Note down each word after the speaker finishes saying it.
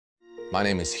My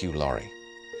name is Hugh Laurie.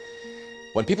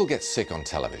 When people get sick on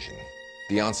television,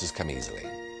 the answers come easily,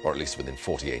 or at least within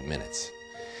 48 minutes.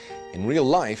 In real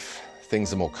life,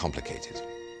 things are more complicated.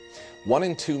 1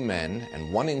 in 2 men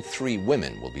and 1 in 3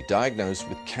 women will be diagnosed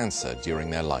with cancer during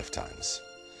their lifetimes.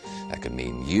 That could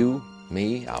mean you,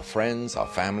 me, our friends, our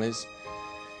families.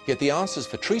 Yet the answers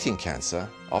for treating cancer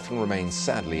often remain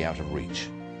sadly out of reach.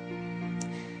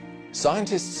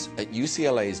 Scientists at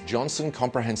UCLA's Jonsson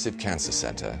Cancer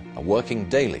Center are working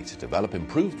daily to develop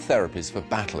improved therapies for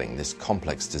battling this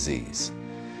complex disease.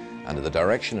 Under the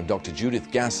direction of Dr.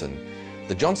 Judith Gasson,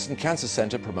 the Jonsson Cancer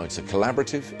Center promotes a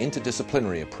collaborative,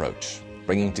 interdisciplinary approach,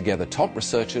 bringing together top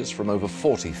researchers from over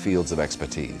 40 fields of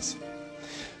expertise.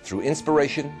 Through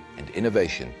inspiration and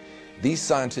innovation, these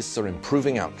scientists are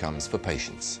improving outcomes for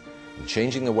patients and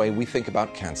changing the way we think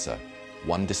about cancer,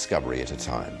 one discovery at a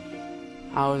time.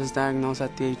 I was diagnosed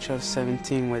at the age of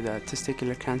 17 with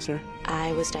testicular cancer.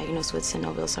 I was diagnosed with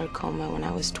synovial sarcoma when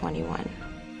I was 21.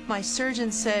 My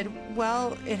surgeon said,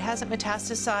 well, it hasn't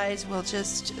metastasized,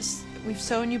 we've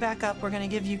sewn you back up, we're going to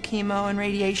give you chemo and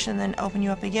radiation, then open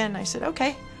you up again. I said,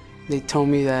 okay. They told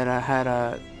me that I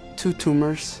had 2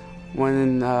 tumors, one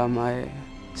in my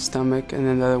stomach and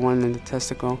then the other one in the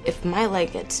testicle. If my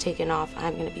leg gets taken off,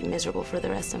 I'm going to be miserable for the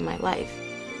rest of my life.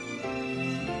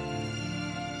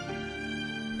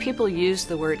 People use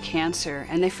the word cancer,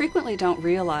 and they frequently don't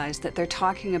realize that they're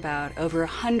talking about over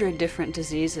 100 different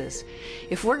diseases.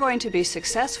 If we're going to be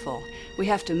successful, we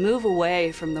have to move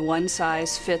away from the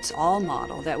one-size-fits-all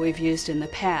model that we've used in the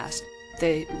past.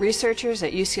 The researchers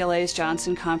at UCLA's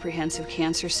Jonsson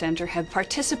Cancer Center have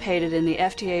participated in the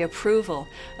FDA approval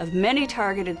of many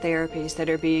targeted therapies that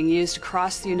are being used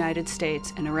across the United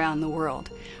States and around the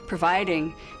world,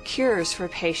 providing cures for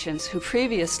patients who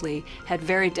previously had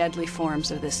very deadly forms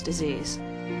of this disease.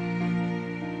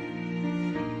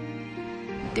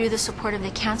 Through the support of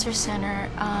the Cancer Center,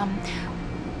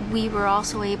 we were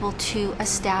also able to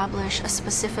establish a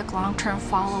specific long-term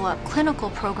follow-up clinical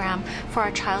program for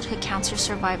our childhood cancer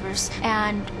survivors,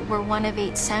 and we're one of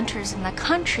 8 centers in the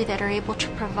country that are able to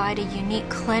provide a unique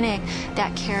clinic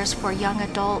that cares for young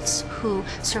adults who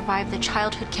survive the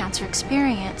childhood cancer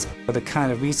experience. The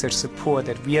kind of research support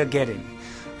that we are getting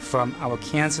from our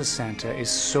cancer center is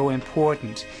so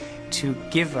important to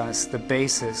give us the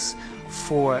basis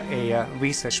for a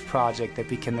research project that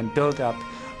we can then build up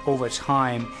over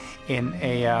time in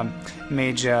a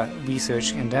major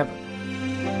research endeavor.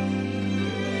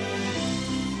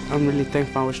 I'm really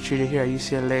thankful I was treated here at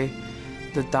UCLA.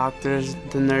 The doctors,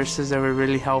 the nurses, they were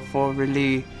really helpful.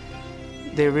 They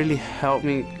really helped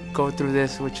me go through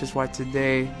this, which is why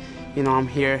today, I'm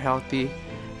here healthy,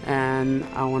 and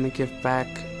I want to give back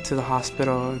to the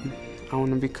hospital. I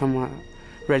want to become a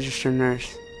registered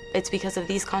nurse. It's because of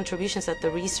these contributions that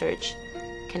the research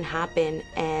can happen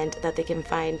and that they can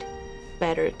find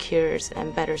better cures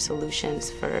and better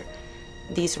solutions for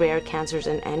these rare cancers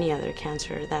and any other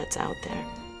cancer that's out there.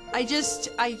 I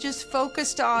just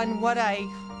focused on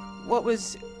what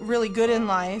was really good in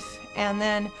life, and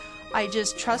then I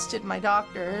just trusted my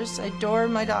doctors,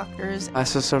 adored my doctors.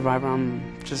 As a survivor,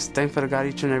 I'm just thankful to God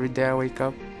each and every day I wake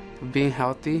up for being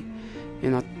healthy.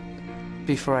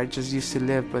 Before I just used to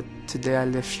live, but today I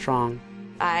live strong.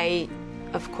 I,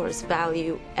 of course,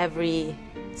 value every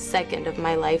second of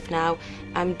my life now.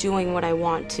 I'm doing what I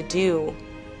want to do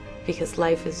because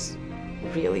life is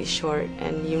really short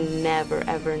and you never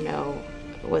ever know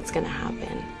what's going to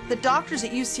happen. The doctors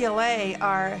at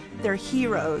UCLA they're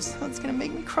heroes. Oh, it's going to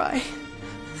make me cry.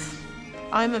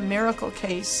 I'm a miracle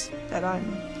case that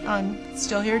I'm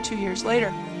still here 2 years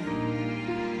later.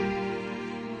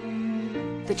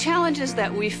 The challenges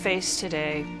that we face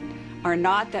today are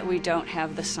not that we don't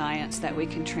have the science that we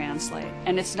can translate,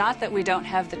 and it's not that we don't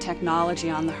have the technology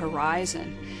on the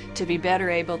horizon to be better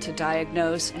able to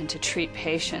diagnose and to treat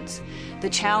patients. The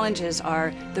challenges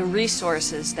are the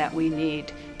resources that we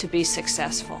need to be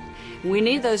successful. We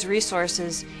need those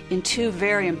resources in 2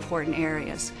 very important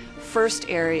areas. First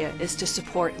area is to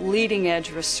support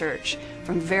leading-edge research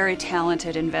from very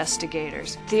talented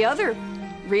investigators. The other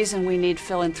reason we need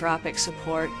philanthropic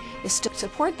support is to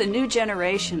support the new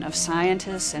generation of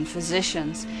scientists and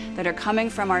physicians that are coming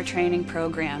from our training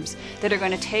programs that are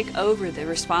going to take over the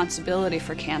responsibility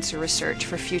for cancer research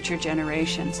for future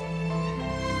generations.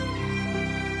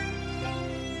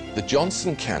 The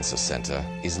Jonsson Cancer Center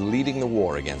is leading the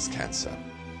war against cancer,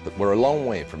 but we're a long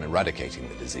way from eradicating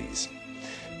the disease.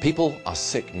 People are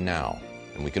sick now,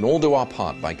 and we can all do our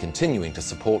part by continuing to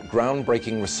support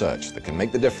groundbreaking research that can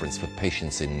make the difference for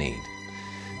patients in need.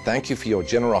 Thank you for your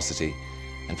generosity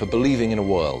and for believing in a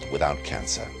world without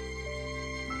cancer.